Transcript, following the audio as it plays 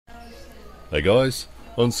Hey guys,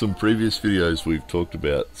 on some previous videos we've talked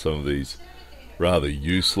about some of these rather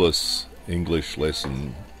useless English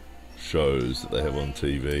lesson shows that they have on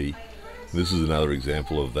TV. This is another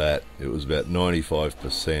example of that. It was about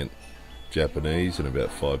 95% Japanese and about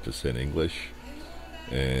 5% English,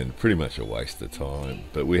 and pretty much a waste of time.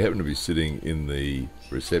 But we happen to be sitting in the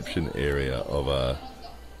reception area of a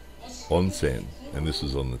onsen, and this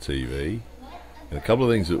was on the TV. And a couple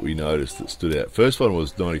of things that we noticed that stood out. First one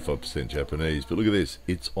was 95% Japanese, but look at this.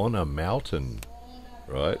 It's on a mountain,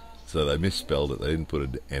 right? So they misspelled it. They didn't put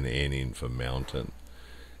an N in for mountain.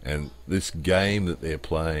 And this game that they're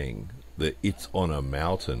playing, the "it's on a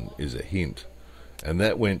mountain" is a hint. And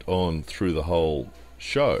that went on through the whole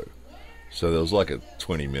show. So there was like a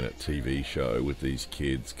 20-minute TV show with these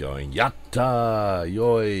kids going "yatta,"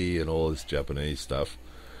 "yoi," and all this Japanese stuff,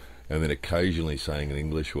 and then occasionally saying an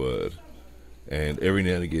English word. And every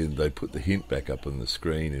now and again they put the hint back up on the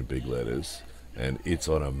screen in big letters, and "it's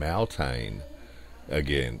on a mountain."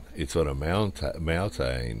 Again, "it's on a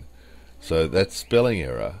mountain." So that spelling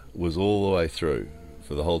error was all the way through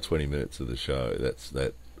for the whole 20 minutes of the show.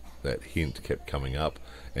 That hint kept coming up,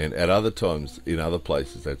 and at other times in other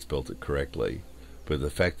places they'd spelt it correctly, but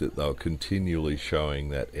the fact that they were continually showing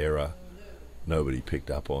that error, nobody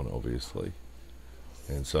picked up on, obviously.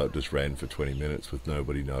 And so it just ran for 20 minutes with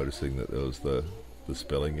nobody noticing that there was the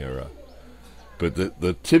spelling error. But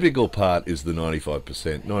the typical part is the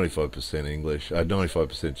 95% English,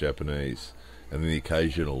 95% Japanese, and then the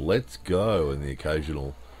occasional "let's go" and the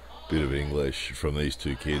occasional bit of English from these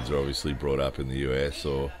two kids are obviously brought up in the US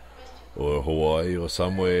or Hawaii or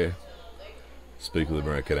somewhere, speak with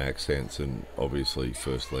American accents and obviously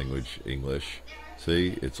first language English.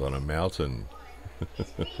 See, it's on a mountain.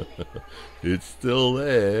 It's still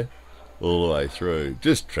there all the way through.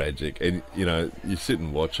 Just tragic. And you know, you sit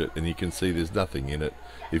and watch it and you can see there's nothing in it.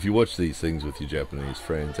 If you watch these things with your Japanese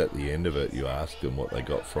friends, at the end of it you ask them what they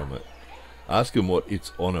got from it. Ask them what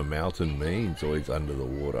 "it's on a mountain" means, or "it's under the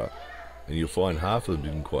water," and you'll find half of them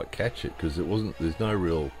didn't quite catch it because there's no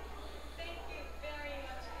real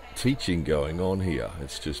teaching going on here.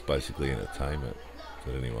 It's just basically entertainment.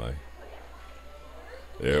 But anyway,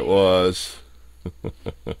 there it was.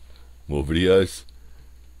 More videos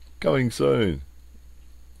coming soon.